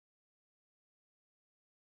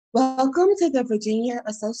Welcome to the Virginia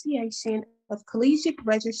Association of Collegiate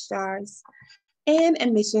Registrars and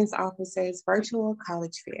Admissions Officers Virtual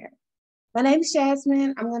College Fair. My name is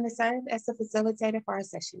Jasmine. I'm going to serve as the facilitator for our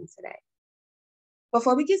session today.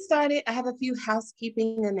 Before we get started, I have a few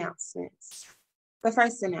housekeeping announcements. The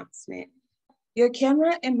first announcement, your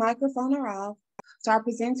camera and microphone are off, so our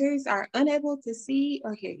presenters are unable to see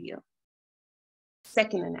or hear you.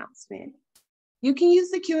 Second announcement, you can use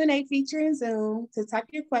the Q&A feature in Zoom to type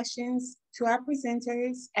your questions to our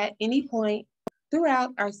presenters at any point throughout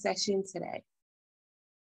our session today.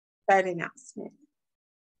 Third announcement,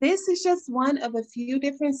 this is just one of a few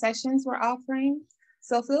different sessions we're offering,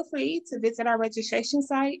 so feel free to visit our registration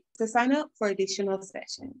site to sign up for additional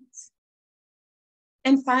sessions.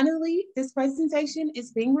 And finally, this presentation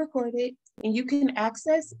is being recorded, and you can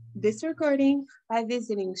access this recording by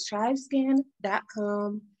visiting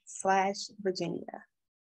strivescan.com/Virginia.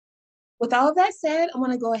 With all of that said, I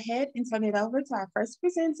want to go ahead and turn it over to our first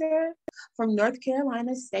presenter from North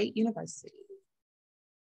Carolina State University.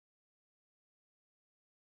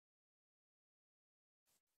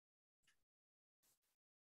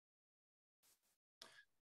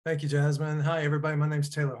 Thank you, Jasmine. Hi, everybody. My name is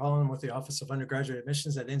Taylor Holland with the Office of Undergraduate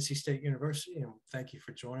Admissions at NC State University, and thank you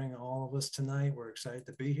for joining all of us tonight. We're excited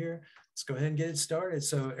to be here. Let's go ahead and get it started.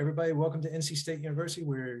 So everybody, welcome to NC State University.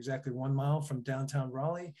 We're exactly 1 mile from downtown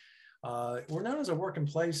Raleigh. We're known as a working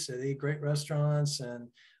place city, great restaurants and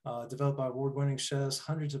developed by award-winning chefs,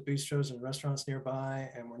 hundreds of bistros and restaurants nearby,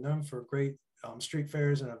 and we're known for great street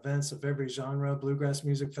fairs and events of every genre, bluegrass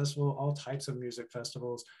music festival, all types of music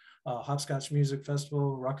festivals, hopscotch music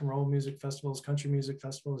festival, rock and roll music festivals, country music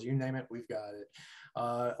festivals, you name it, we've got it.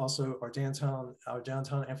 Also, our downtown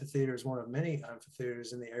amphitheater is one of many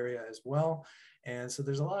amphitheaters in the area as well. And so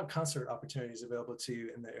there's a lot of concert opportunities available to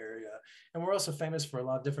you in the area. And we're also famous for a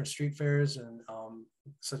lot of different street fairs and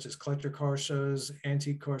such as collector car shows,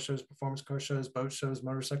 antique car shows, performance car shows, boat shows,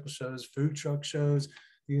 motorcycle shows, food truck shows,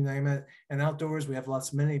 you name it. And outdoors, we have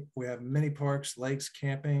many parks, lakes,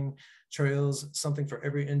 camping, trails, something for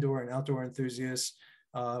every indoor and outdoor enthusiast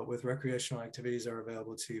with recreational activities are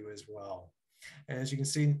available to you as well. And as you can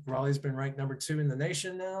see, Raleigh's been ranked #2 in the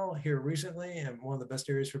nation now here recently, and one of the best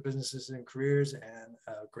areas for businesses and careers and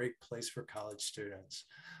a great place for college students.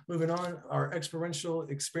 Moving on, our experiential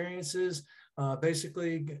experiences,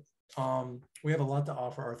 basically, we have a lot to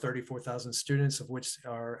offer our 34,000 students, of which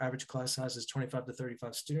our average class size is 25 to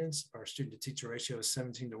 35 students. Our student to teacher ratio is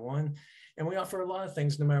 17:1. And we offer a lot of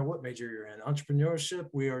things no matter what major you're in.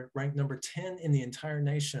 Entrepreneurship, we are ranked #10 in the entire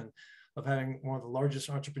nation of having one of the largest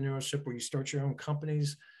entrepreneurship where you start your own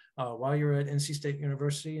companies. While you're at NC State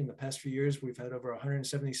University, in the past few years, we've had over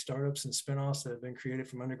 170 startups and spinoffs that have been created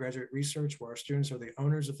from undergraduate research, where our students are the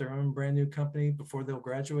owners of their own brand new company before they'll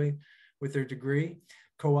graduate with their degree.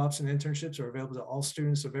 Co-ops and internships are available to all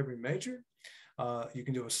students of every major. You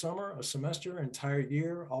can do a summer, a semester, entire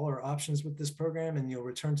year, all are options with this program, and you'll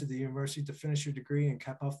return to the university to finish your degree and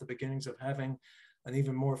cap off the beginnings of having an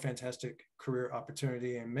even more fantastic career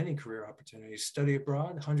opportunity and many career opportunities. Study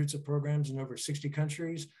abroad, hundreds of programs in over 60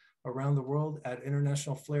 countries around the world, add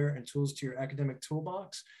international flair and tools to your academic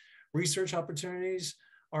toolbox. Research opportunities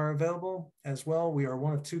are available as well. We are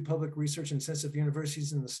one of 2 public research intensive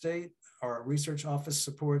universities in the state. Our research office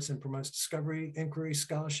supports and promotes discovery, inquiry,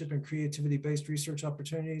 scholarship, and creativity-based research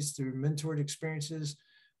opportunities through mentored experiences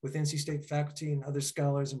with NC State faculty and other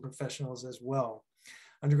scholars and professionals as well.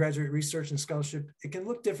 Undergraduate research and scholarship, it can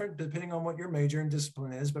look different depending on what your major and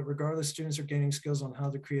discipline is, but regardless, students are gaining skills on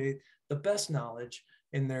how to create the best knowledge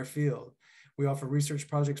in their field. We offer research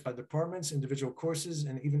projects by departments, individual courses,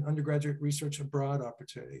 and even undergraduate research abroad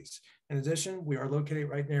opportunities. In addition, we are located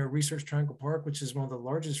right near Research Triangle Park, which is one of the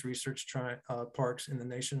largest research parks in the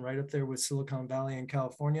nation, right up there with Silicon Valley in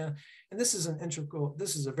California. And this is a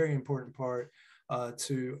very important part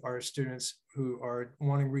to our students who are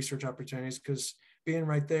wanting research opportunities, because being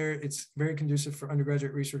right there, it's very conducive for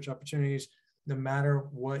undergraduate research opportunities, no matter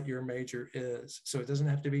what your major is. So it doesn't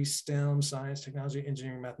have to be STEM, science, technology,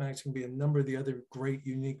 engineering, mathematics. It can be a number of the other great,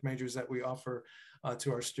 unique majors that we offer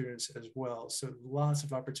to our students as well. So lots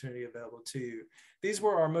of opportunity available to you. These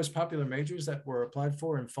were our most popular majors that were applied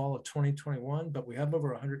for in fall of 2021, but we have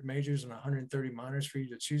over 100 majors and 130 minors for you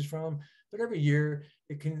to choose from. But every year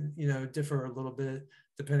it can, differ a little bit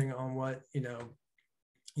depending on what,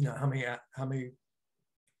 how many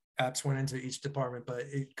apps went into each department, but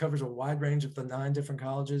it covers a wide range of the 9 different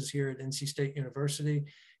colleges here at NC State University.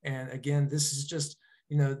 And again, this is just,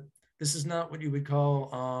 this is not what you would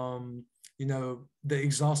call, you know, the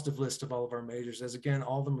exhaustive list of all of our majors, as again,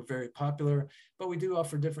 all of them are very popular, but we do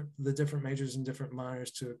offer the different majors and different minors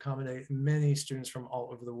to accommodate many students from all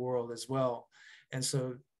over the world as well. And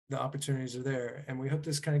so the opportunities are there. And we hope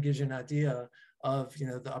this kind of gives you an idea of, you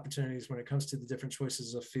know, the opportunities when it comes to the different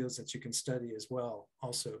choices of fields that you can study as well.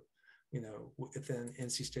 Also, you know, within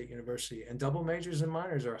NC State University, and double majors and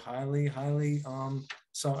minors are highly, highly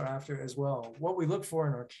sought after as well. What we look for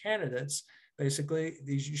in our candidates, basically,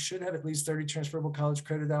 you should have at least 30 transferable college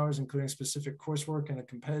credit hours, including specific coursework and a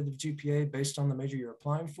competitive GPA based on the major you're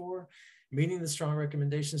applying for. Meeting the strong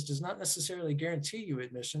recommendations does not necessarily guarantee you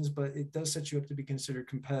admissions, but it does set you up to be considered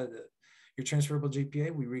competitive. Your transferable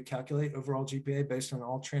GPA, we recalculate overall GPA based on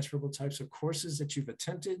all transferable types of courses that you've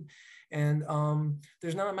attempted. And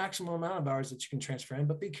there's not a maximum amount of hours that you can transfer in,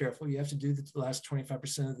 but be careful. You have to do the last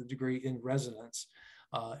 25% of the degree in residence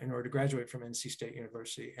in order to graduate from NC State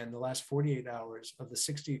University, and the last 48 hours of the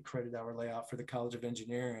 60 credit hour layout for the College of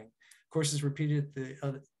Engineering. Courses repeated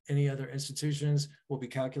at any other institutions will be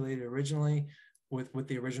calculated originally with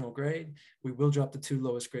the original grade. We will drop the 2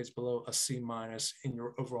 lowest grades below a C- in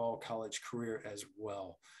your overall college career as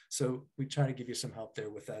well. So we try to give you some help there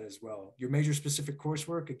with that as well. Your major specific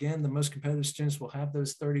coursework, again, the most competitive students will have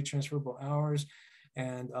those 30 transferable hours,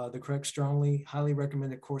 and the correct strongly, highly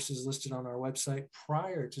recommended courses listed on our website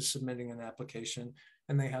prior to submitting an application,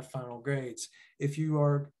 and they have final grades. If you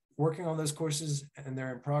are working on those courses and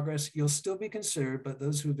they're in progress, you'll still be considered, but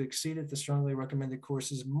those who've exceeded the strongly recommended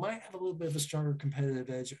courses might have a little bit of a stronger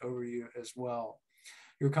competitive edge over you as well.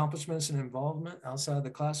 Your accomplishments and involvement outside of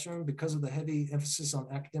the classroom, because of the heavy emphasis on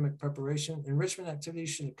academic preparation, enrichment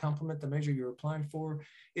activities should complement the major you're applying for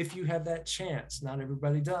if you have that chance. Not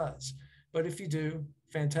everybody does, but if you do,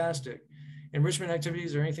 fantastic. Enrichment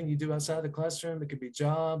activities are anything you do outside of the classroom. It could be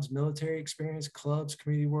jobs, military experience, clubs,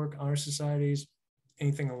 community work, honor societies,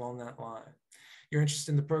 anything along that line. You're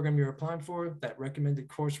interested in the program you're applying for, that recommended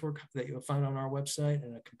coursework that you'll find on our website,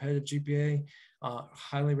 and a competitive GPA,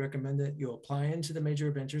 highly recommend it. You'll apply into the major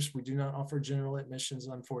of interest. We do not offer general admissions,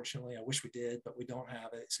 unfortunately. I wish we did, but we don't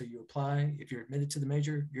have it. So you apply. If you're admitted to the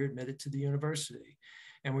major, you're admitted to the university.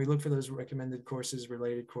 And we look for those recommended courses,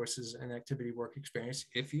 related courses, and activity work experience,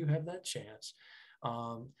 if you have that chance,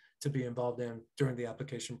 to be involved in during the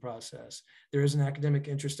application process. There is an academic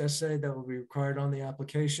interest essay that will be required on the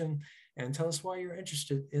application, and tell us why you're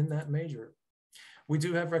interested in that major. We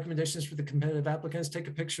do have recommendations for the competitive applicants. Take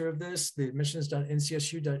a picture of this, the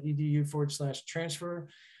admissions.ncsu.edu/transfer.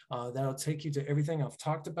 That'll take you to everything I've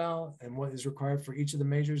talked about and what is required for each of the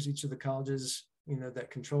majors, each of the colleges, you know,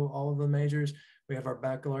 that control all of the majors. We have our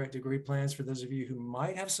baccalaureate degree plans for those of you who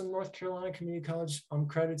might have some North Carolina Community College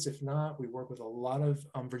credits. If not, we work with a lot of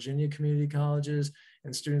Virginia community colleges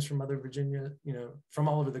and students from other Virginia, you know, from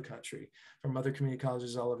all over the country, from other community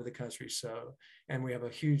colleges all over the country. So, and we have a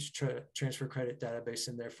huge transfer credit database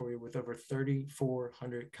in there for you with over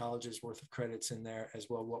 3,400 colleges worth of credits in there as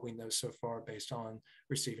well, what we know so far based on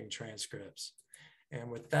receiving transcripts. And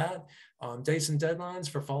with that, dates and deadlines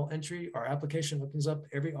for fall entry, our application opens up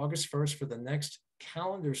every August 1st for the next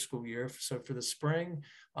calendar school year. So for the spring,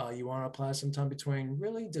 you want to apply sometime between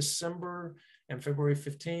really December and February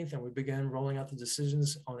 15th, and we begin rolling out the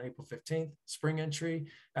decisions on April 15th. Spring entry,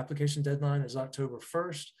 application deadline is October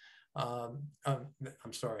 1st. October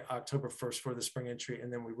 1st for the spring entry,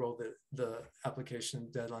 and then we roll the application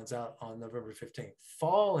deadlines out on November 15th.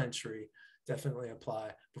 Fall entry, definitely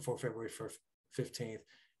apply before February 15th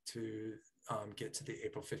to get to the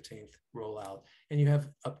April 15th rollout. And you have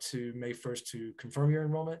up to May 1st to confirm your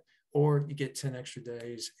enrollment, or you get 10 extra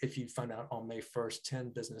days if you find out on May 1st,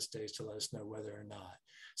 10 business days to let us know whether or not.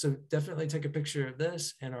 So definitely take a picture of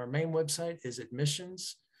this. And our main website is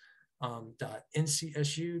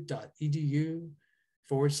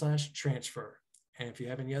admissions.ncsu.edu/transfer. And if you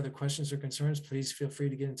have any other questions or concerns, please feel free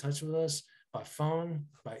to get in touch with us by phone,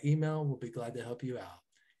 by email. We'll be glad to help you out.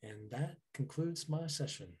 And that concludes my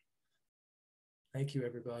session. Thank you,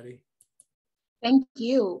 everybody. Thank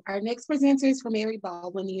you. Our next presenter is from Mary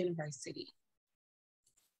Baldwin University.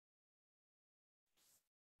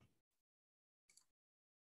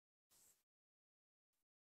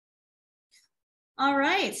 All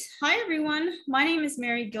right. Hi, everyone. My name is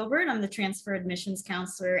Mary Gilbert. I'm the transfer admissions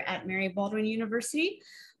counselor at Mary Baldwin University.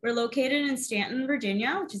 We're located in Stanton,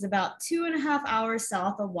 Virginia, which is about 2.5 hours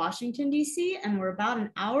south of Washington, D.C., and we're about an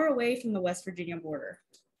hour away from the West Virginia border.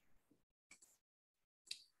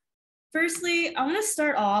 Firstly, I want to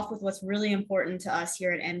start off with what's really important to us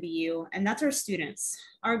here at MBU, and that's our students.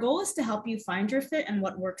 Our goal is to help you find your fit and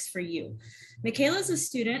what works for you. Michaela is a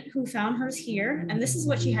student who found hers here, and this is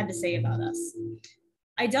what she had to say about us.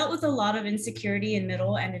 I dealt with a lot of insecurity in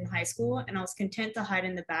middle and in high school, and I was content to hide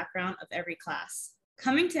in the background of every class.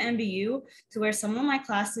 Coming to MBU, to where some of my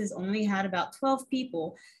classes only had about 12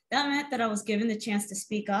 people, that meant that I was given the chance to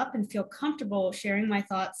speak up and feel comfortable sharing my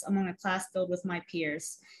thoughts among a class filled with my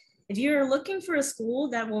peers. If you're looking for a school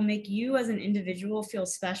that will make you as an individual feel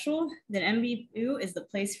special, then MBU is the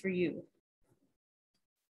place for you.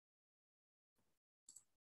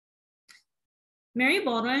 Mary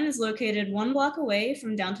Baldwin is located 1 block away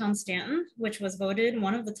from downtown Stanton, which was voted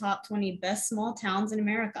one of the top 20 best small towns in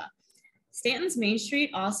America. Stanton's Main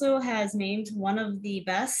Street also has named one of the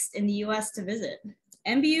best in the US to visit.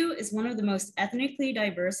 MBU is one of the most ethnically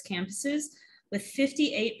diverse campuses with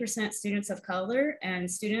 58% students of color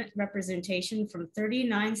and student representation from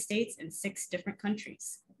 39 states and 6 different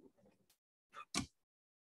countries.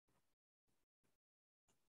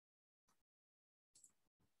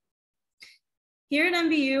 Here at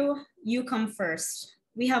MBU, you come first.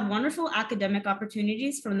 We have wonderful academic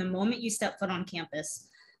opportunities from the moment you step foot on campus.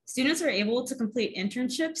 Students are able to complete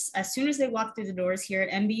internships as soon as they walk through the doors here at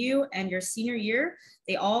MBU, and your senior year,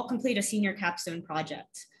 they all complete a senior capstone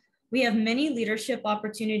project. We have many leadership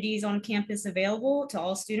opportunities on campus available to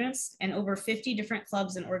all students and over 50 different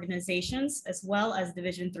clubs and organizations, as well as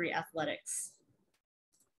Division III athletics.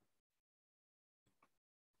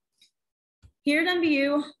 Here at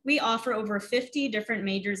MBU, we offer over 50 different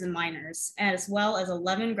majors and minors, as well as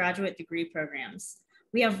 11 graduate degree programs.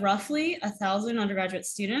 We have roughly 1,000 undergraduate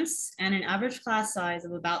students and an average class size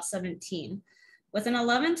of about 17. With an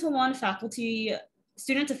 11-to-1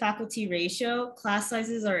 student to faculty ratio, class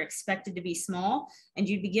sizes are expected to be small, and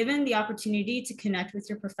you'd be given the opportunity to connect with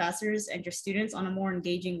your professors and your students on a more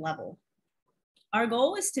engaging level. Our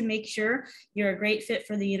goal is to make sure you're a great fit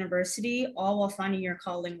for the university, all while finding your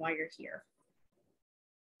calling while you're here.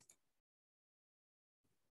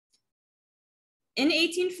 In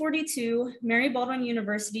 1842, Mary Baldwin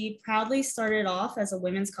University proudly started off as a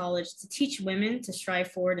women's college to teach women to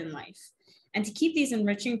strive forward in life. And to keep these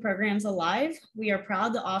enriching programs alive, we are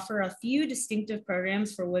proud to offer a few distinctive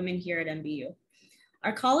programs for women here at MBU.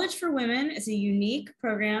 Our College for Women is a unique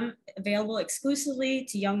program available exclusively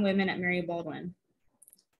to young women at Mary Baldwin.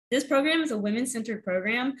 This program is a women-centered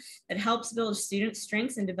program that helps build student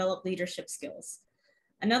strengths and develop leadership skills.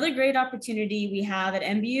 Another great opportunity we have at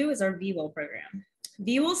MBU is our VWIL program.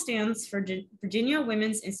 VWIL stands for Virginia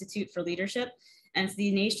Women's Institute for Leadership, and it's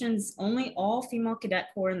the nation's only all-female cadet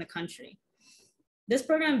corps in the country. This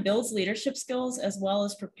program builds leadership skills as well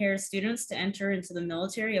as prepares students to enter into the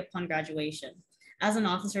military upon graduation as an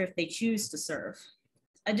officer if they choose to serve.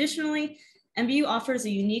 Additionally, MBU offers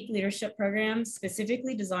a unique leadership program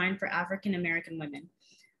specifically designed for African American women.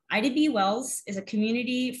 IDB Wells is a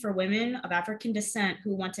community for women of African descent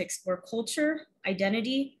who want to explore culture,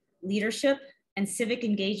 identity, leadership, and civic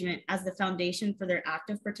engagement as the foundation for their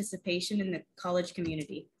active participation in the college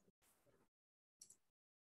community.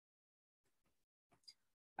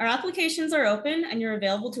 Our applications are open and you're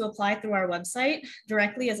available to apply through our website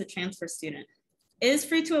directly as a transfer student. It is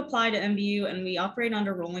free to apply to MBU and we operate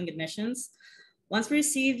under rolling admissions. Once we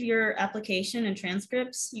receive your application and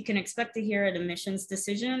transcripts, you can expect to hear an admissions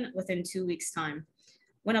decision within 2 weeks' time.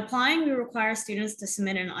 When applying, we require students to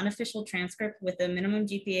submit an unofficial transcript with a minimum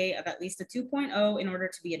GPA of at least a 2.0 in order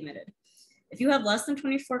to be admitted. If you have less than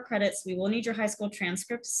 24 credits, we will need your high school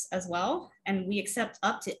transcripts as well, and we accept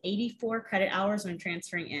up to 84 credit hours when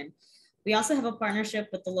transferring in. We also have a partnership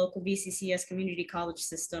with the local VCCS community college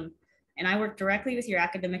system, and I work directly with your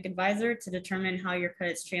academic advisor to determine how your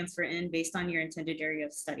credits transfer in based on your intended area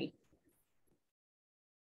of study.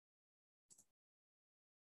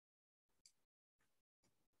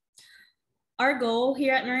 Our goal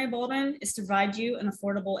here at Mary Baldwin is to provide you an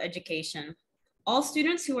affordable education. All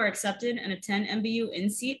students who are accepted and attend MBU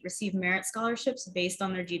in-seat receive merit scholarships based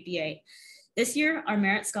on their GPA. This year, our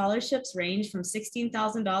merit scholarships range from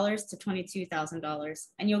 $16,000 to $22,000,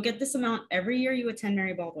 and you'll get this amount every year you attend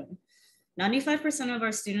Mary Baldwin. 95% of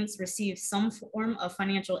our students receive some form of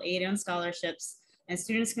financial aid and scholarships, and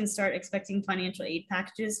students can start expecting financial aid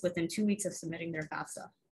packages within 2 weeks of submitting their FAFSA.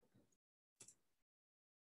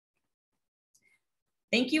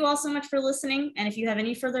 Thank you all so much for listening. And if you have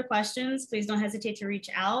any further questions, please don't hesitate to reach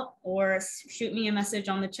out or shoot me a message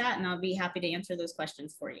on the chat and I'll be happy to answer those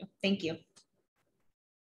questions for you. Thank you.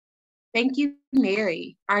 Thank you,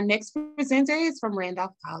 Mary. Our next presenter is from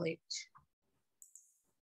Randolph College.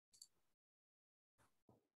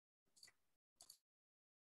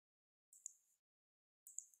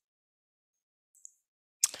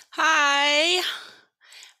 Hi,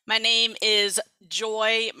 my name is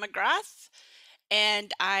Joy McGrath,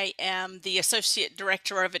 and I am the Associate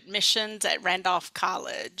Director of Admissions at Randolph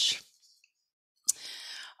College.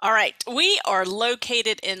 All right, we are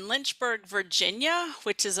located in Lynchburg, Virginia,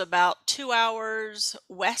 which is about 2 hours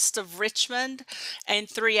west of Richmond and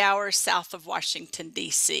 3 hours south of Washington,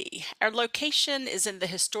 D.C. Our location is in the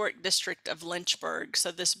historic district of Lynchburg,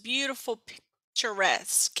 so this beautiful,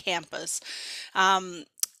 picturesque campus.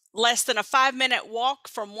 Less than a 5-minute walk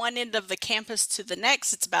from one end of the campus to the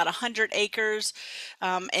next. It's about 100 acres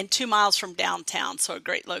and 2 miles from downtown, so a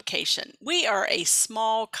great location. We are a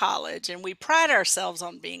small college and we pride ourselves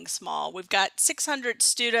on being small. We've got 600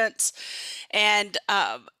 students, and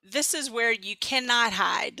this is where you cannot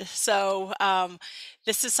hide. So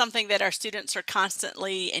this is something that our students are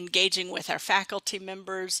constantly engaging with our faculty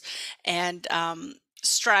members and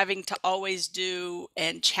striving to always do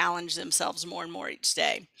and challenge themselves more and more each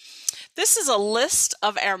day. This is a list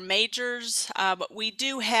of our majors, but we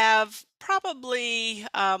do have probably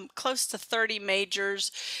close to 30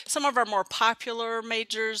 majors. Some of our more popular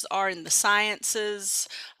majors are in the sciences,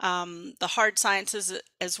 the hard sciences,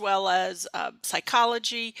 as well as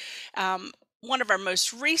psychology. One of our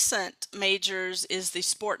most recent majors is the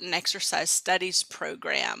Sport and Exercise Studies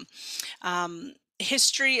program.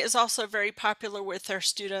 History is also very popular with our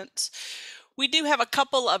students. We do have a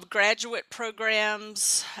couple of graduate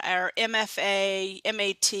programs, our MFA,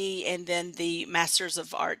 MAT, and then the Masters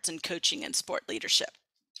of Arts in Coaching and Sport Leadership.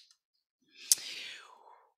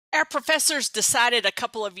 Our professors decided a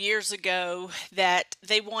couple of years ago that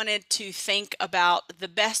they wanted to think about the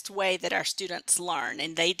best way that our students learn,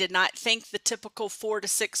 and they did not think the typical 4 to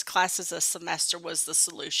 6 classes a semester was the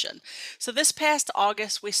solution. So this past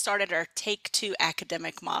August, we started our Take 2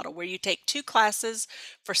 academic model, where you take 2 classes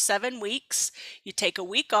for 7 weeks, you take a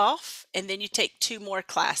week off, and then you take 2 more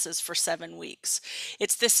classes for 7 weeks.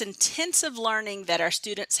 It's this intensive learning that our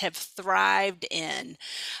students have thrived in.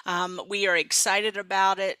 We are excited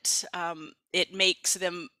about it. It makes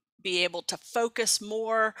them be able to focus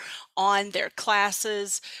more on their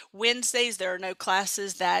classes. Wednesdays, there are no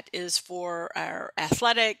classes. That is for our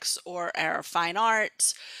athletics or our fine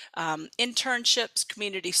arts, internships,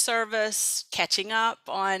 community service, catching up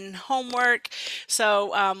on homework.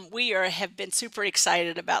 So we have been super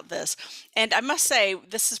excited about this. And I must say,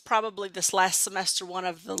 this is probably this last semester one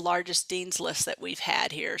of the largest dean's lists that we've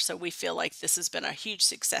had here. So we feel like this has been a huge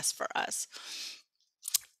success for us.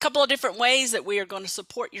 Couple of different ways that we are going to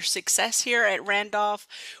support your success here at Randolph.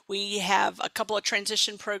 We have a couple of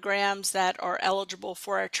transition programs that are eligible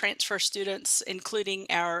for our transfer students, including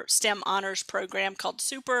our STEM honors program called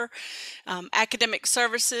Super, academic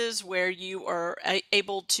services, where you are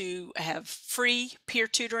able to have free peer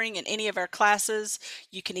tutoring in any of our classes.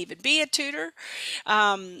 You can even be a tutor.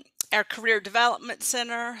 Our Career Development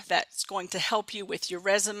Center, that's going to help you with your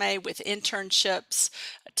resume, with internships,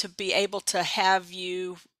 to be able to have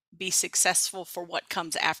you be successful for what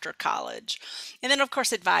comes after college. And then, of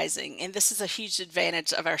course, advising. And this is a huge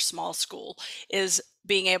advantage of our small school, is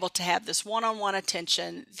being able to have this one-on-one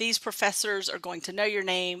attention. These professors are going to know your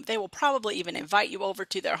name. They will probably even invite you over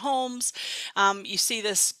to their homes. You see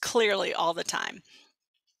this clearly all the time.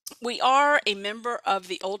 We are a member of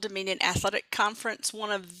the Old Dominion Athletic Conference,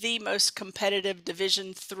 one of the most competitive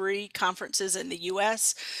Division III conferences in the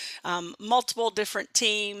U.S., multiple different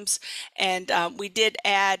teams, and we did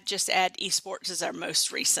just add esports as our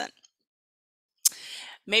most recent.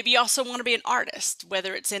 Maybe you also want to be an artist,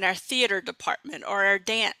 whether it's in our theater department or our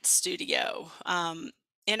dance studio.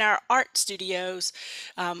 In our art studios,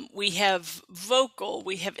 we have vocal,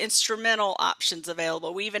 we have instrumental options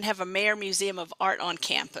available. We even have a Mayer Museum of Art on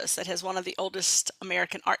campus that has one of the oldest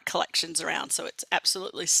American art collections around, so it's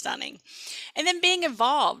absolutely stunning. And then being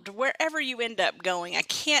involved wherever you end up going. I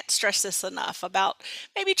can't stress this enough about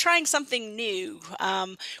maybe trying something new.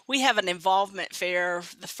 We have an involvement fair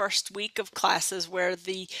the first week of classes where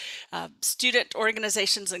the student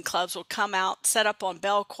organizations and clubs will come out, set up on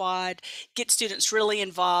Bell Quad, get students really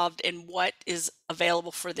involved in what is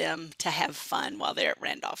available for them to have fun while they're at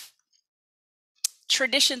Randolph.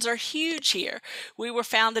 Traditions are huge here. We were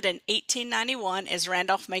founded in 1891 as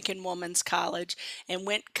Randolph-Macon Women's College and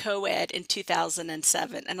went co-ed in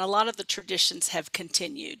 2007, and a lot of the traditions have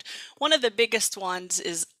continued. One of the biggest ones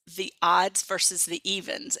is the odds versus the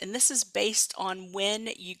evens, and this is based on when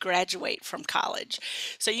you graduate from college.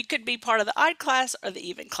 So you could be part of the odd class or the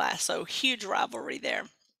even class, so huge rivalry there.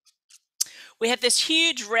 We have this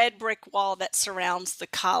huge red brick wall that surrounds the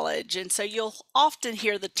college, and so you'll often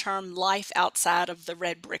hear the term life outside of the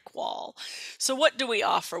red brick wall. So what do we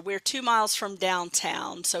offer? We're 2 miles from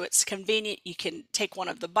downtown, so it's convenient. You can take one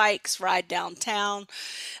of the bikes, ride downtown.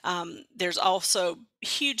 There's also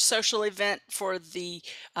huge social event for the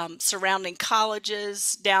surrounding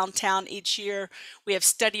colleges downtown each year. We have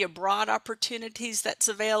study abroad opportunities that's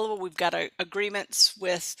available. We've got agreements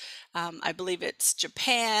with, I believe it's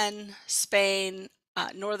Japan, Spain,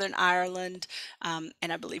 Northern Ireland, and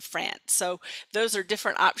I believe France. So those are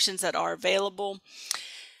different options that are available.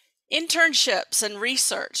 Internships and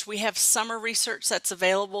research. We have summer research that's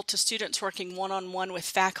available to students working one-on-one with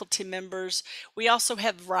faculty members. We also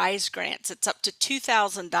have RISE grants. It's up to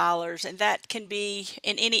 $2,000, and that can be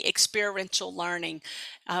in any experiential learning.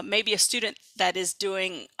 Maybe a student that is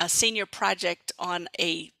doing a senior project on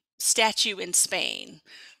a statue in Spain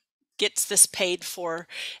gets this paid for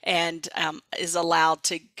and is allowed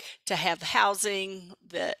to have housing,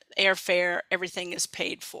 the airfare, everything is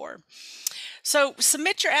paid for. So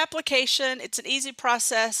submit your application. It's an easy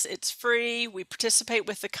process. It's free. We participate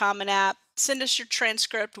with the Common App. Send us your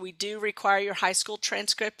transcript. We do require your high school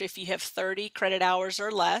transcript if you have 30 credit hours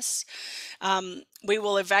or less. We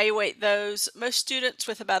will evaluate those. Most students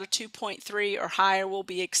with about a 2.3 or higher will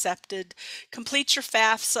be accepted. Complete your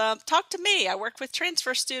FAFSA. Talk to me. I work with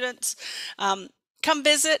transfer students. Come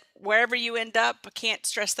visit wherever you end up. I can't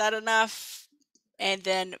stress that enough. And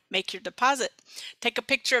then make your deposit. Take a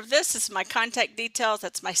picture of this. This is my contact details.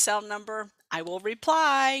 That's my cell number. I will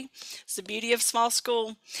reply. It's the beauty of small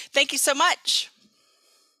school. Thank you so much.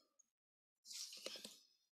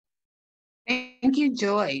 Thank you,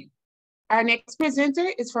 Joy. Our next presenter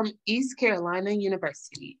is from East Carolina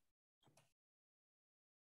University.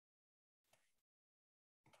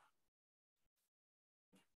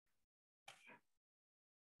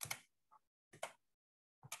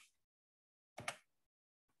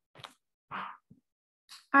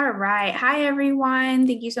 All right. Hi, everyone.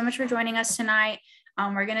 Thank you so much for joining us tonight.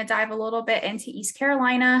 We're going to dive a little bit into East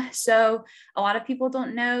Carolina. So a lot of people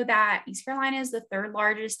don't know that East Carolina is the third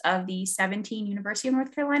largest of the 17 University of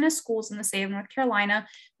North Carolina schools in the state of North Carolina.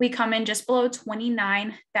 We come in just below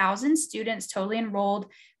 29,000 students totally enrolled,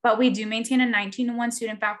 but we do maintain a 19-to-1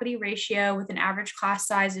 student faculty ratio with an average class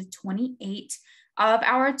size of 28. Of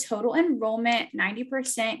our total enrollment,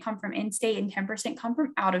 90% come from in-state and 10% come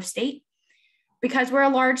from out of state. Because we're a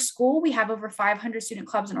large school, we have over 500 student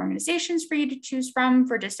clubs and organizations for you to choose from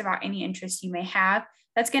for just about any interest you may have.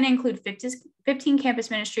 That's going to include 15 campus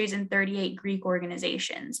ministries and 38 Greek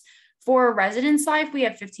organizations. For residence life, we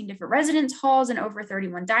have 15 different residence halls and over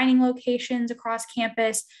 31 dining locations across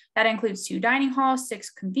campus. That includes 2 dining halls, 6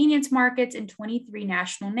 convenience markets, and 23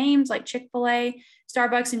 national names like Chick-fil-A,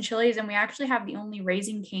 Starbucks, and Chili's. And we actually have the only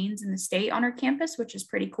Raising Cane's in the state on our campus, which is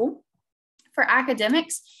pretty cool. For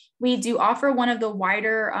academics, we do offer one of the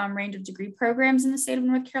wider range of degree programs in the state of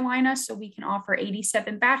North Carolina. So we can offer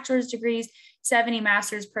 87 bachelor's degrees, 70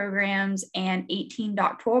 master's programs, and 18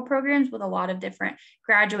 doctoral programs with a lot of different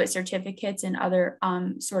graduate certificates and other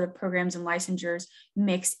sort of programs and licensures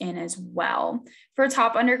mixed in as well. For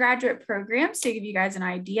top undergraduate programs, to give you guys an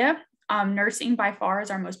idea, nursing by far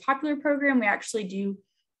is our most popular program. We actually do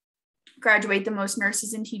graduate the most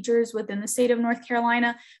nurses and teachers within the state of North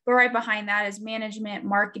Carolina, but right behind that is management,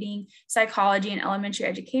 marketing, psychology, and elementary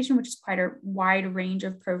education, which is quite a wide range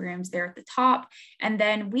of programs there at the top. And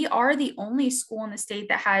then we are the only school in the state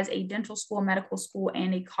that has a dental school, medical school,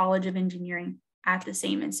 and a college of engineering at the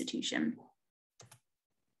same institution.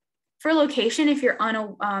 For location, if you're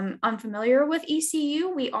unfamiliar with ECU,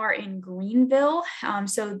 we are in Greenville.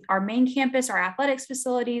 So our main campus, our athletics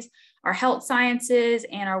facilities, our health sciences,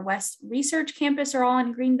 and our West Research campus are all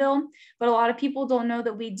in Greenville. But a lot of people don't know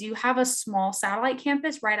that we do have a small satellite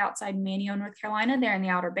campus right outside Manteo, North Carolina, there in the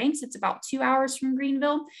Outer Banks. It's about 2 hours from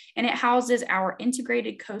Greenville, and it houses our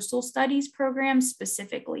Integrated Coastal Studies program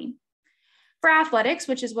specifically. For athletics,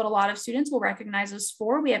 which is what a lot of students will recognize us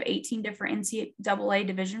for, we have 18 different NCAA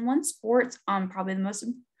Division I sports. Probably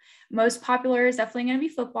the most popular is definitely going to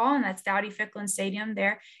be football, and that's Dowdy-Ficklin Stadium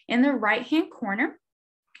there in the right-hand corner.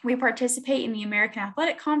 We participate in the American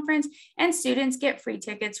Athletic Conference, and students get free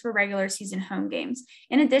tickets for regular season home games.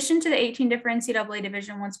 In addition to the 18 different NCAA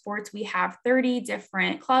Division I sports, we have 30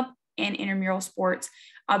 different club and intramural sports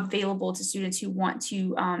available to students who want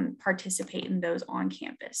to participate in those on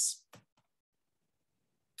campus.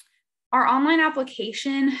 Our online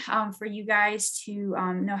application for you guys to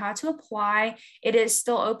know how to apply, it is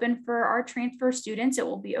still open for our transfer students. It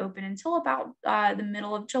will be open until about the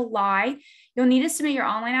middle of July. You'll need to submit your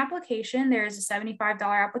online application. There is a $75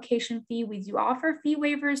 application fee. We do offer fee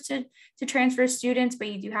waivers to transfer students, but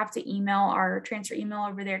you do have to email our transfer email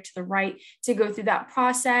over there to the right to go through that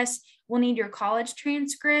process. We'll need your college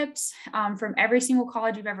transcripts from every single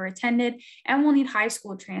college you've ever attended, and we'll need high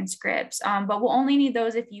school transcripts, but we'll only need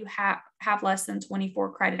those if you have less than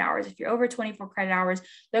 24 credit hours. If you're over 24 credit hours,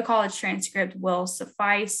 the college transcript will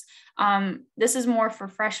suffice. This is more for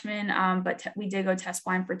freshmen, but we did go test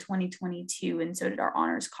blind for 2022, and so did our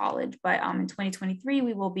honors college. But in 2023,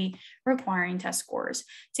 we will be requiring test scores.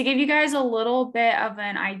 To give you guys a little bit of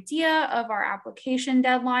an idea of our application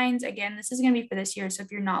deadlines, again, this is going to be for this year. So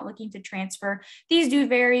if you're not looking to transfer, these do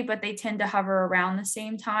vary, but they tend to hover around the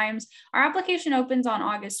same times. Our application opens on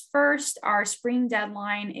August 1st. Our spring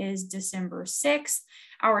deadline is December 6th.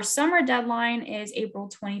 Our summer deadline is April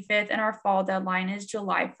 25th, and our fall deadline is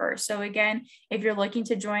July 1st. So again, if you're looking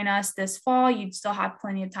to join us this fall, you'd still have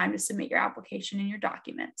plenty of time to submit your application and your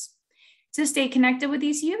documents. To stay connected with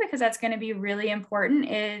ECU, because that's going to be really important,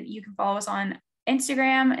 you can follow us on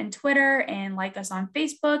Instagram and Twitter and like us on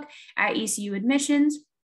Facebook at ECU Admissions.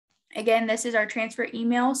 Again, this is our transfer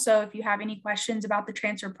email. So if you have any questions about the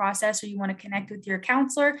transfer process or you want to connect with your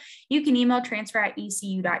counselor, you can email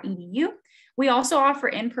transfer@ecu.edu. We also offer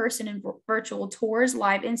in-person and virtual tours,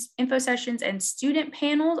 live info sessions, and student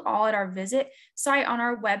panels all at our visit site on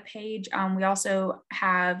our webpage. We also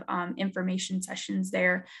have information sessions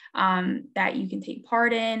there that you can take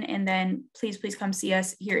part in. And then please come see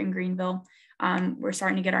us here in Greenville. We're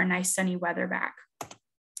starting to get our nice sunny weather back.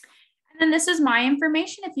 And this is my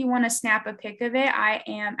information. If you want to snap a pic of it, I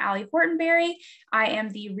am Allie Hortonberry. I am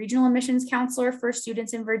the Regional Admissions Counselor for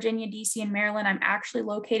students in Virginia, DC, and Maryland. I'm actually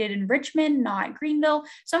located in Richmond, not Greenville.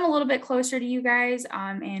 So I'm a little bit closer to you guys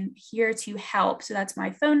and here to help. So that's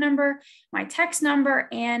my phone number, my text number,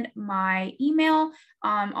 and my email.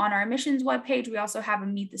 On our admissions webpage, we also have a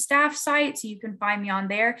Meet the Staff site, so you can find me on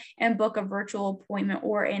there and book a virtual appointment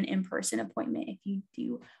or an in-person appointment if you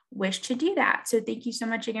do wish to do that. So thank you so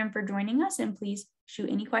much again for joining us, and please shoot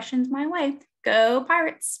any questions my way. Go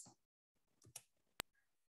Pirates!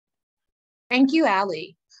 Thank you,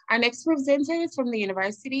 Allie. Our next presenter is from the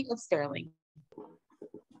University of Stirling.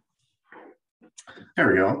 There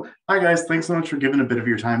we go. Hi guys, thanks so much for giving a bit of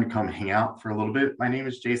your time to come hang out for a little bit. My name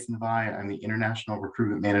is Jason Vi. I'm the International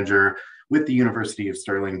Recruitment Manager with the University of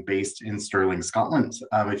Stirling, based in Stirling, Scotland.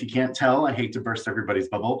 If you can't tell, I hate to burst everybody's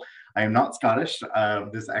bubble. I am not Scottish.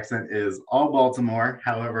 This accent is all Baltimore.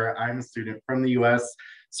 However, I'm a student from the US,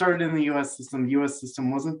 started in the US system. The US system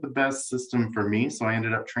wasn't the best system for me, so I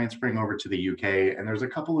ended up transferring over to the UK, and there's a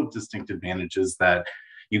couple of distinct advantages that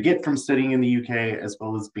you get from studying in the UK, as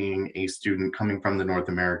well as being a student coming from the North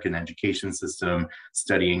American education system,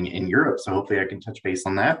 studying in Europe. So hopefully I can touch base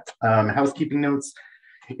on that. Housekeeping notes.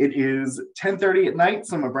 It is 10:30 at night,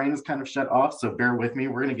 so my brain is kind of shut off, so bear with me.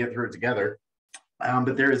 We're gonna get through it together.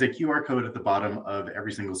 But there is a QR code at the bottom of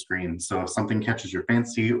every single screen. So if something catches your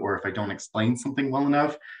fancy, or if I don't explain something well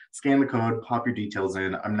enough, scan the code, pop your details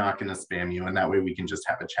in. I'm not gonna spam you, and that way we can just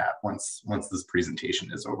have a chat once this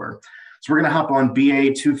presentation is over. So we're gonna hop on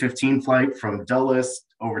BA 215 flight from Dulles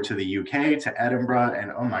over to the UK to Edinburgh,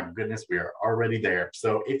 and oh my goodness, we are already there.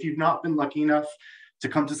 So if you've not been lucky enough to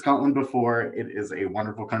come to Scotland before, it is a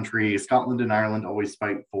wonderful country. Scotland and Ireland always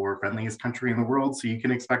fight for friendliest country in the world, so you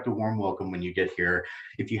can expect a warm welcome when you get here.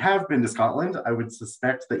 If you have been to Scotland, I would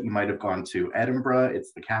suspect that you might have gone to Edinburgh,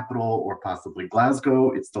 it's the capital, or possibly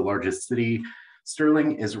Glasgow, it's the largest city.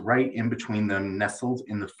 Stirling is right in between them, nestled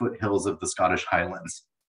in the foothills of the Scottish Highlands.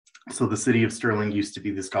 So the city of Stirling used to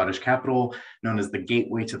be the Scottish capital, known as the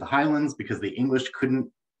gateway to the Highlands, because the English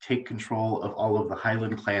couldn't take control of all of the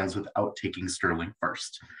Highland clans without taking Stirling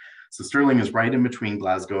first. So Stirling is right in between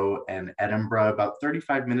Glasgow and Edinburgh, about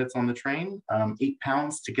 35 minutes on the train,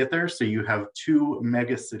 £8 to get there. So you have two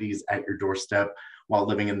mega cities at your doorstep while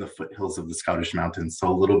living in the foothills of the Scottish mountains. So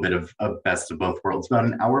a little bit of best of both worlds. About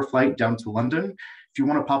an hour flight down to London. If you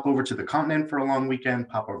want to pop over to the continent for a long weekend,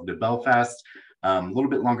 pop over to Belfast. A little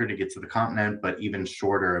bit longer to get to the continent, but even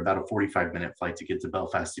shorter, about a 45-minute flight to get to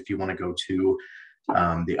Belfast if you want to go to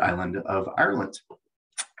the island of Ireland.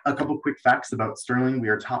 A couple quick facts about Stirling. We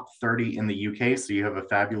are top 30 in the UK, so you have a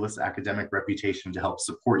fabulous academic reputation to help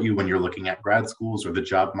support you when you're looking at grad schools or the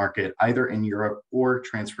job market, either in Europe or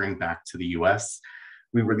transferring back to the US.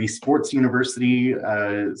 We were the Sports University of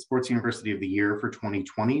the Year for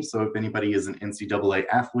 2020. So if anybody is an NCAA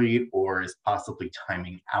athlete or is possibly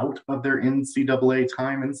timing out of their NCAA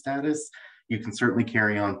time and status, you can certainly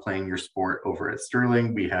carry on playing your sport over at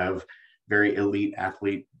Stirling. We have very elite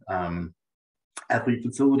athlete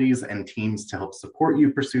facilities and teams to help support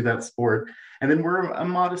you pursue that sport. And then we're a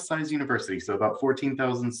modest sized university, so about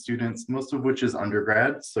 14,000 students, most of which is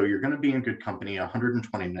undergrad. So you're going to be in good company.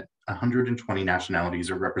 120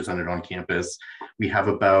 nationalities are represented on campus. We have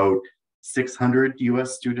about 600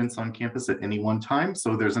 US students on campus at any one time.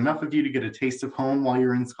 So there's enough of you to get a taste of home while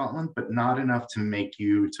you're in Scotland, but not enough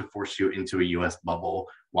to force you into a US bubble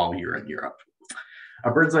while you're in Europe. A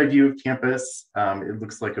bird's eye view of campus. It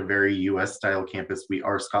looks like a very US style campus. We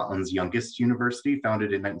are Scotland's youngest university,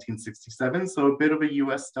 founded in 1967. So a bit of a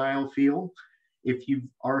US style feel. If you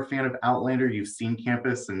are a fan of Outlander, you've seen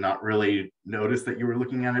campus and not really noticed that you were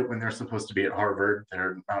looking at it when they're supposed to be at Harvard.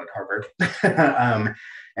 They're not at Harvard.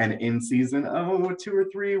 And in season 2 or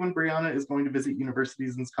 3, when Brianna is going to visit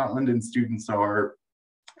universities in Scotland and students are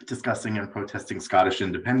discussing and protesting Scottish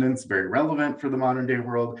independence, very relevant for the modern day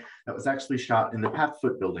world. That was actually shot in the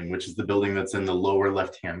Pathfoot building, which is the building that's in the lower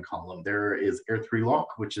left-hand column. There is Air 3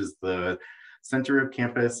 Lock, which is the center of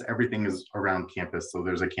campus. Everything is around campus. So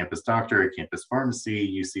there's a campus doctor, a campus pharmacy.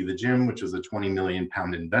 You see the gym, which is a 20 million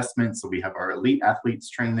pound investment. So we have our elite athletes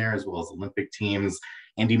train there, as well as Olympic teams.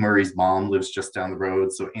 Andy Murray's mom lives just down the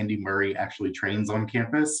road. So Andy Murray actually trains on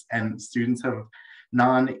campus, and students have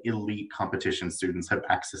non-elite competition students have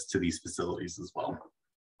access to these facilities as well.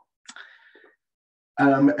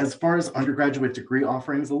 As far as undergraduate degree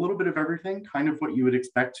offerings, a little bit of everything, kind of what you would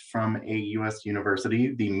expect from a US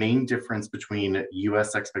university. The main difference between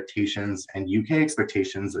US expectations and UK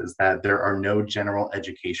expectations is that there are no general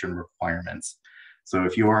education requirements. So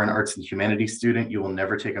if you are an arts and humanities student, you will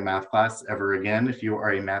never take a math class ever again. If you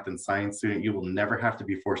are a math and science student, you will never have to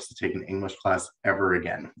be forced to take an English class ever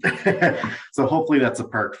again. So hopefully that's a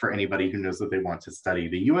perk for anybody who knows that they want to study.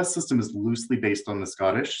 The US system is loosely based on the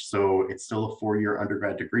Scottish, so it's still a 4-year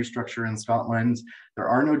undergrad degree structure in Scotland. There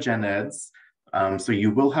are no gen eds, so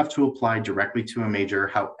you will have to apply directly to a major.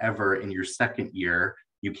 However, in your second year,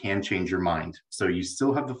 you can change your mind. So you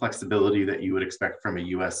still have the flexibility that you would expect from a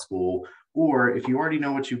US school, or if you already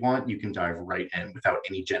know what you want, you can dive right in without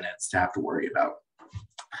any gen eds to have to worry about.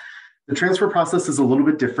 The transfer process is a little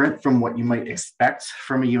bit different from what you might expect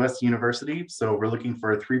from a US university. So we're looking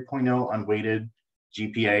for a 3.0 unweighted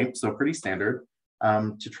GPA, so pretty standard.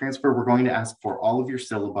 To transfer, we're going to ask for all of your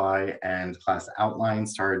syllabi and class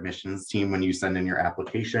outlines to our admissions team when you send in your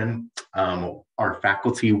application. Our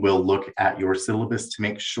faculty will look at your syllabus to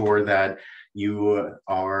make sure that you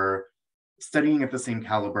are studying at the same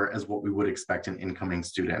caliber as what we would expect an incoming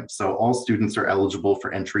student. So all students are eligible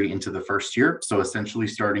for entry into the first year. So essentially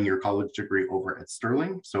starting your college degree over at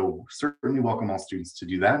Stirling. So certainly welcome all students to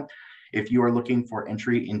do that. If you are looking for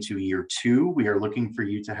entry into year 2, we are looking for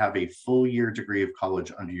you to have a full year degree of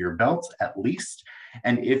college under your belt at least.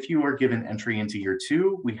 And if you are given entry into year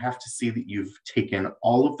 2, we have to see that you've taken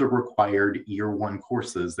all of the required year 1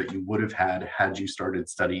 courses that you would have had you started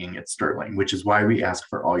studying at Stirling, which is why we ask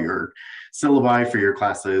for all your syllabi for your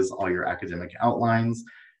classes, all your academic outlines.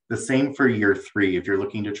 The same for year 3. If you're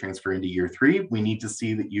looking to transfer into year 3, we need to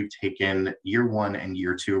see that you've taken year 1 and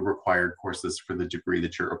year 2 required courses for the degree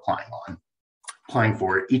that you're applying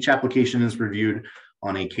for. Each application is reviewed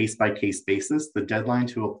on a case-by-case basis. The deadline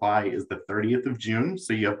to apply is the 30th of June,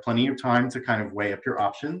 so you have plenty of time to kind of weigh up your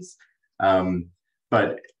options.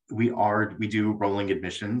 But we do rolling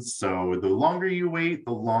admissions, so the longer you wait,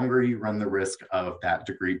 the longer you run the risk of that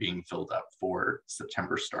degree being filled up for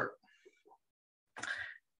September start.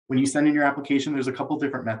 When you send in your application, there's a couple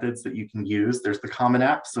different methods that you can use. There's the Common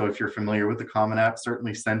App. So if you're familiar with the Common App,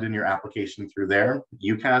 certainly send in your application through there.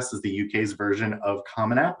 UCAS is the UK's version of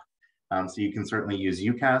Common App. So you can certainly use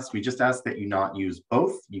UCAS. We just ask that you not use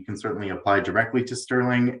both. You can certainly apply directly to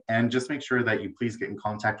Stirling, and just make sure that you please get in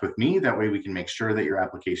contact with me. That way we can make sure that your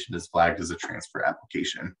application is flagged as a transfer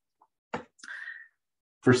application.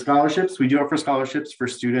 For scholarships, we do offer scholarships for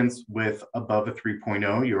students with above a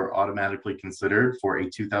 3.0. You are automatically considered for a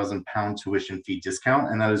 £2,000 tuition fee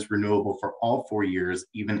discount, and that is renewable for all 4 years,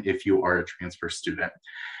 even if you are a transfer student.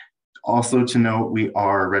 Also to note, we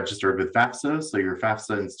are registered with FAFSA, so your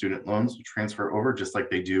FAFSA and student loans will transfer over just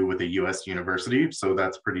like they do with a US university, so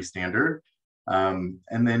that's pretty standard.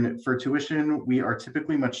 And then for tuition, we are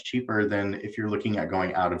typically much cheaper than if you're looking at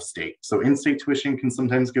going out of state. So in-state tuition can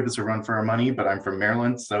sometimes give us a run for our money, but I'm from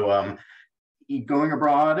Maryland, so going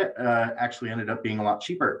abroad actually ended up being a lot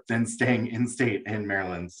cheaper than staying in-state in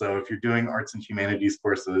Maryland. So if you're doing arts and humanities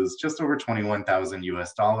courses, just over $21,000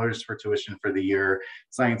 US for tuition for the year.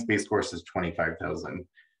 Science-based courses, $25,000.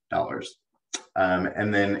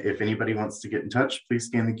 And then if anybody wants to get in touch, please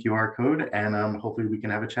scan the QR code, and hopefully we can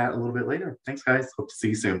have a chat a little bit later. Thanks, guys. Hope to see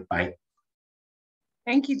you soon. Bye.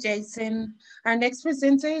 Thank you, Jason. Our next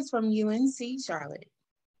presenter is from UNC Charlotte.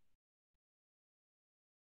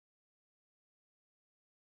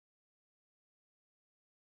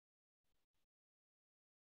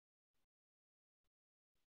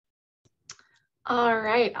 All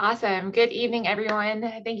right, awesome. Good evening, everyone.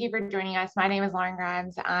 Thank you for joining us. My name is Lauren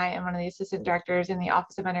Grimes. I am one of the assistant directors in the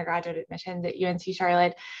Office of Undergraduate Admissions at UNC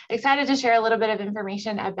Charlotte. Excited to share a little bit of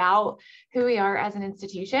information about who we are as an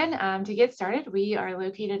institution. To get started, we are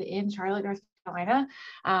located in Charlotte, North Carolina.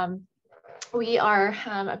 We are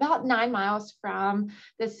about 9 miles from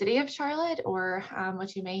the city of Charlotte, or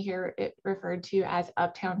what you may hear it referred to as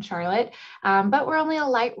Uptown Charlotte, but we're only a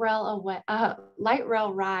light rail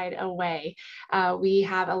ride away. We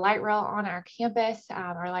have a light rail on our campus,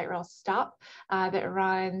 our light rail stop that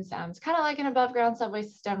runs, it's kind of like an above ground subway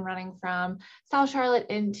system running from South Charlotte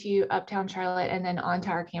into Uptown Charlotte and then onto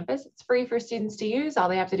our campus. It's free for students to use. All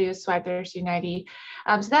they have to do is swipe their student ID.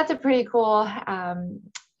 So that's a pretty cool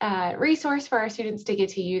resource for our students to get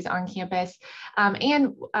to use on campus,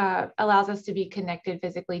 and allows us to be connected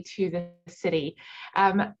physically to the city.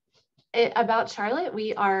 About Charlotte,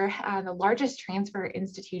 we are the largest transfer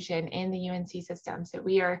institution in the UNC system. So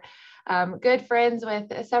we are good friends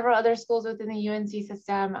with several other schools within the UNC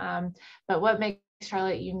system, but what makes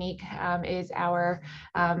Charlotte unique is our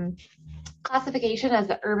classification as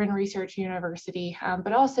the urban research university,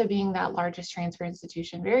 but also being that largest transfer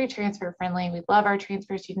institution, very transfer friendly. We love our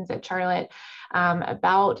transfer students at Charlotte.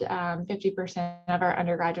 About 50% of our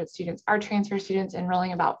undergraduate students are transfer students,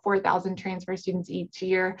 enrolling about 4,000 transfer students each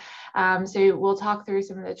year. So we'll talk through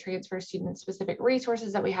some of the transfer student specific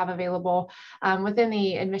resources that we have available within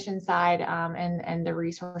the admission side, and the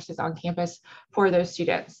resources on campus for those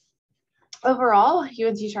students. Overall,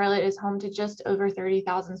 UNC Charlotte is home to just over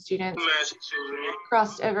 30,000 students,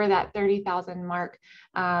 crossed over that 30,000 mark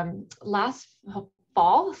last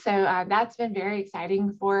fall. So that's been very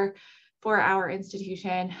exciting for our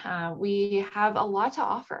institution. We have a lot to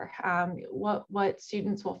offer. What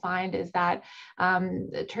students will find is that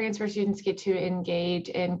transfer students get to engage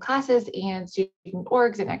in classes and student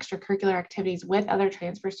orgs and extracurricular activities with other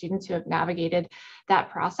transfer students who have navigated that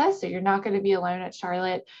process. So you're not going to be alone at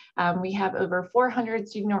Charlotte. We have over 400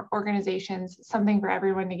 student organizations, something for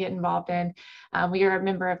everyone to get involved in. We are a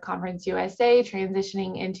member of Conference USA,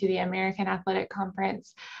 transitioning into the American Athletic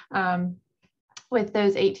Conference. With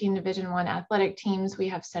those 18 Division I athletic teams, we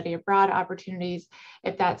have study abroad opportunities.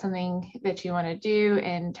 If that's something that you want to do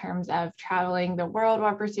in terms of traveling the world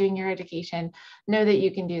while pursuing your education, know that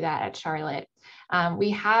you can do that at Charlotte. We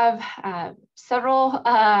have several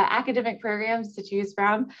academic programs to choose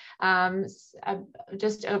from,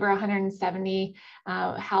 just over 170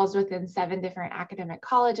 housed within 7 different academic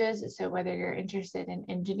colleges. So whether you're interested in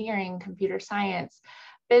engineering, computer science,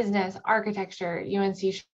 business, architecture,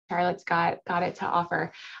 UNC Charlotte's got it to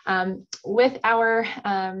offer. With our,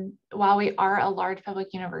 while we are a large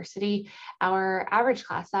public university, our average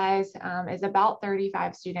class size is about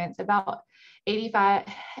 35 students. About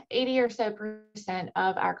 80 or so %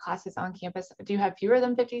 of our classes on campus do have fewer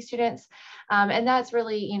than 50 students. And that's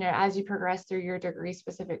really, as you progress through your degree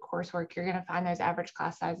specific coursework, you're going to find those average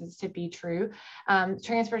class sizes to be true.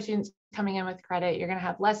 Transfer students coming in with credit, you're going to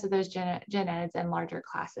have less of those gen eds and larger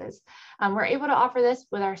classes. We're able to offer this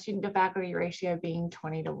with our student to faculty ratio being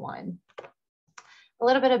 20:1. A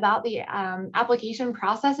little bit about the application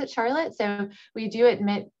process at Charlotte. So we do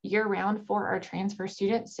admit year-round for our transfer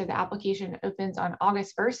students. So the application opens on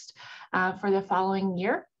August 1st for the following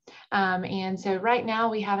year. And so right now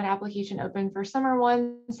we have an application open for summer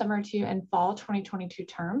 1, summer 2, and fall 2022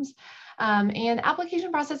 terms. And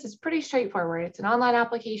application process is pretty straightforward. It's an online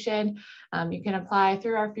application. You can apply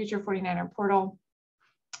through our Future 49er portal.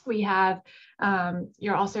 We have,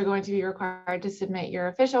 you're also going to be required to submit your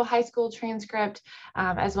official high school transcript,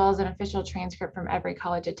 as well as an official transcript from every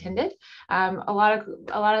college attended. A lot of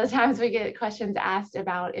the times we get questions asked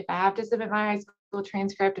about if I have to submit my high school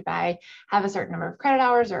transcript, if I have a certain number of credit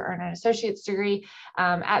hours or earn an associate's degree.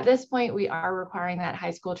 At this point, we are requiring that high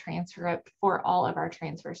school transcript for all of our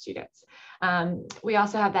transfer students. We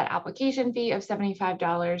also have that application fee of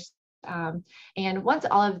 $75. And once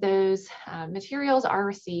all of those materials are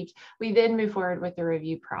received, we then move forward with the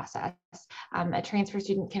review process. A transfer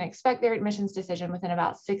student can expect their admissions decision within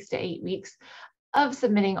about 6 to 8 weeks of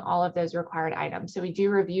submitting all of those required items. So we do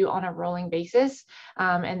review on a rolling basis.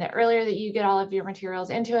 And the earlier that you get all of your materials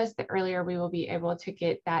into us, the earlier we will be able to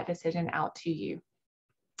get that decision out to you.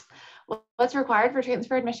 What's required for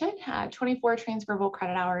transfer admission? 24 transferable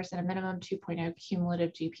credit hours and a minimum 2.0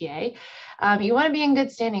 cumulative GPA. You want to be in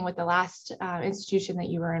good standing with the last institution that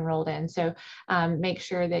you were enrolled in. So make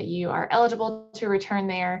sure that you are eligible to return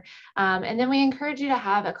there. And then we encourage you to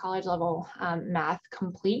have a college level math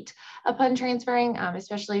complete upon transferring,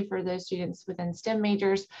 especially for those students within STEM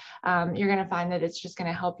majors. You're going to find that it's just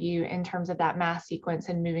going to help you in terms of that math sequence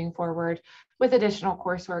and moving forward with additional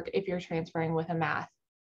coursework if you're transferring with a math.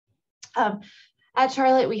 At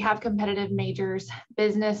Charlotte, we have competitive majors,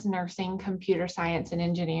 business, nursing, computer science, and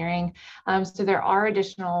engineering. So there are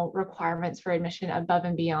additional requirements for admission above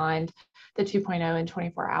and beyond the 2.0 and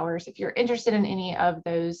 24 hours. If you're interested in any of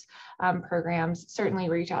those programs, certainly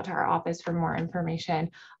reach out to our office for more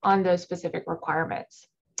information on those specific requirements.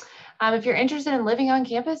 If you're interested in living on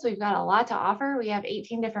campus, we've got a lot to offer. We have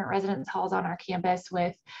 18 different residence halls on our campus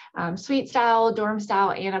with suite style, dorm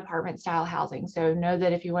style, and apartment style housing. So know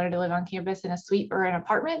that if you wanted to live on campus in a suite or an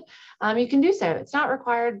apartment, you can do so. It's not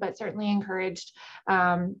required, but certainly encouraged.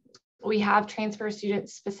 We have transfer student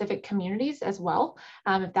specific communities as well,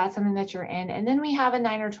 if that's something that you're in. And then we have a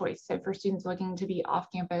Niner choice. So for students looking to be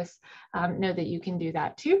off campus, know that you can do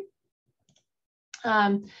that too.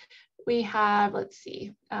 We have, let's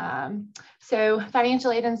see, so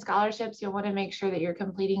financial aid and scholarships, you'll want to make sure that you're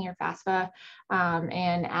completing your FAFSA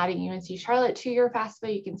and adding UNC Charlotte to your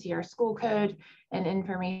FAFSA. You can see our school code and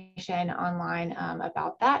information online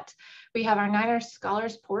about that. We have our Niner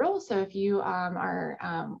Scholars Portal. So if you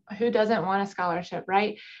are, who doesn't want a scholarship,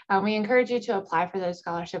 right? We encourage you to apply for those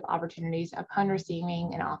scholarship opportunities upon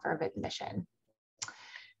receiving an offer of admission.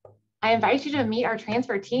 I invite you to meet our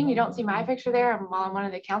transfer team. You don't see my picture there while I'm one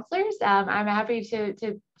of the counselors. I'm happy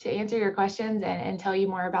to answer your questions and tell you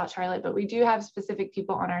more about Charlotte, but we do have specific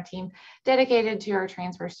people on our team dedicated to our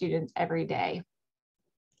transfer students every day.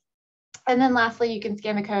 And then lastly, you can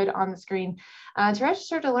scan the code on the screen to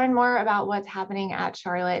register to learn more about what's happening at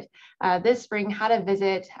Charlotte this spring, how to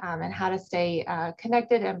visit and how to stay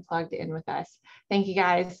connected and plugged in with us. Thank you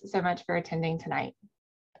guys so much for attending tonight.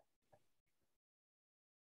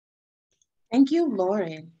 Thank you,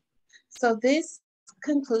 Lauren. So this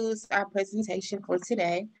concludes our presentation for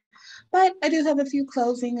today, but I do have a few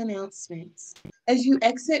closing announcements. As you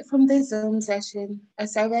exit from the Zoom session, a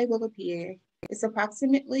survey will appear. It's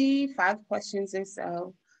approximately 5 questions or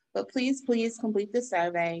so, but please complete the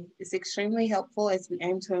survey. It's extremely helpful as we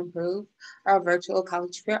aim to improve our virtual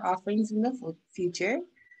college fair offerings in the future.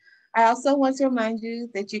 I also want to remind you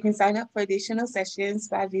that you can sign up for additional sessions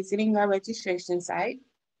by visiting our registration site.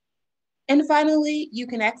 And finally, you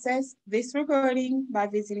can access this recording by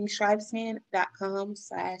visiting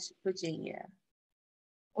scribesman.com/Virginia.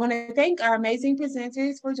 I want to thank our amazing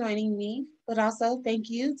presenters for joining me, but also thank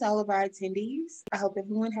you to all of our attendees. I hope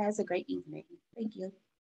everyone has a great evening. Thank you.